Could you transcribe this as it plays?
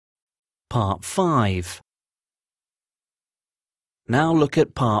Part 5. Now look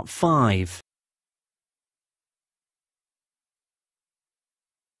at Part 5.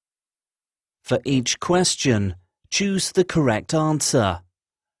 For each question, choose the correct answer.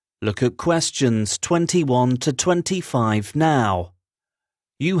 Look at questions 21 to 25 now.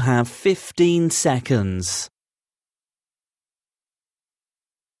 You have 15 seconds.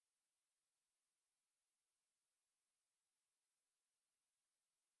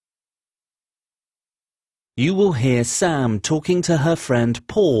 You will hear Sam talking to her friend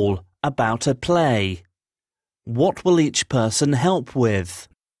Paul about a play. What will each person help with?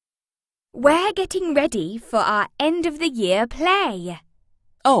 We're getting ready for our end-of-the-year play.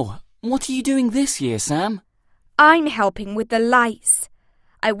 Oh, what are you doing this year, Sam? I'm helping with the lights.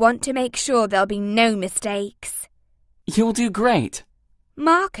 I want to make sure there'll be no mistakes. You'll do great.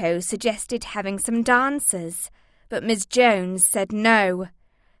 Marco suggested having some dancers, but Ms. Jones said no.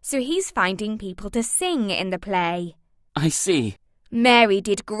 So he's finding people to sing in the play. I see. Mary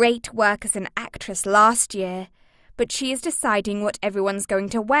did great work as an actress last year, but she is deciding what everyone's going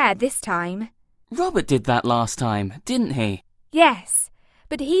to wear this time. Robert did that last time, didn't he? Yes,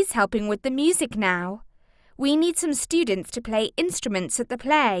 but he's helping with the music now. We need some students to play instruments at the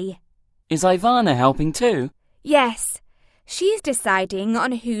play. Is Ivana helping too? Yes, she's deciding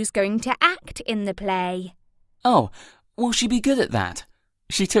on who's going to act in the play. Oh, will she be good at that?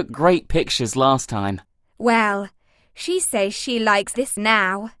 She took great pictures last time. Well, she says she likes this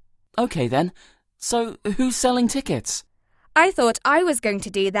now. Okay then. So, who's selling tickets? I thought I was going to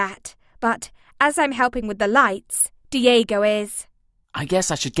do that, but as I'm helping with the lights, Diego is. I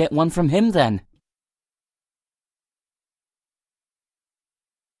guess I should get one from him then.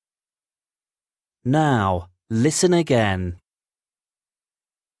 Now, listen again.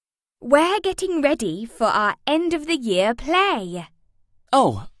 We're getting ready for our end-of-the-year play.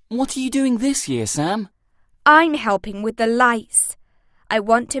 Oh, what are you doing this year, Sam? I'm helping with the lights. I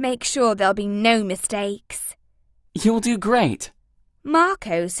want to make sure there'll be no mistakes. You'll do great.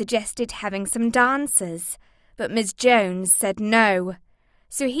 Marco suggested having some dancers, but Ms. Jones said no.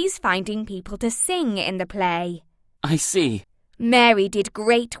 So he's finding people to sing in the play. I see. Mary did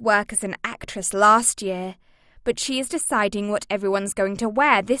great work as an actress last year, but she is deciding what everyone's going to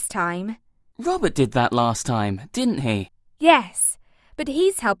wear this time. Robert did that last time, didn't he? Yes, but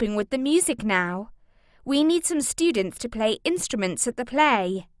he's helping with the music now. We need some students to play instruments at the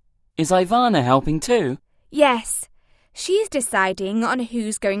play. Is Ivana helping too? Yes, she's deciding on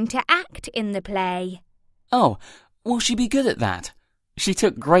who's going to act in the play. Oh, will she be good at that? She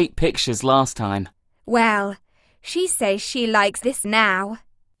took great pictures last time. Well, she says she likes this now.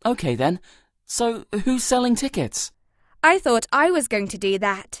 Okay then. So, who's selling tickets? I thought I was going to do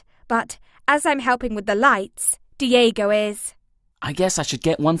that, but as I'm helping with the lights, Diego is. I guess I should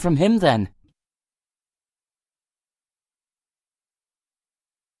get one from him then.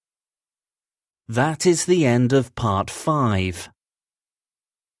 That is the end of Part 5.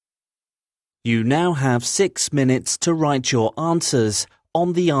 You now have 6 minutes to write your answers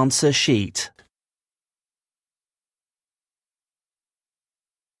on the answer sheet.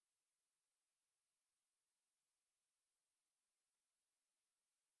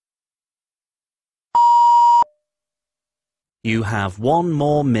 You have 1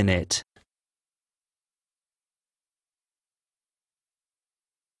 more minute.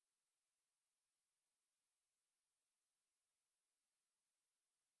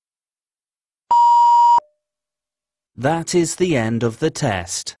 That is the end of the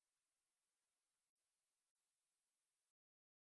test.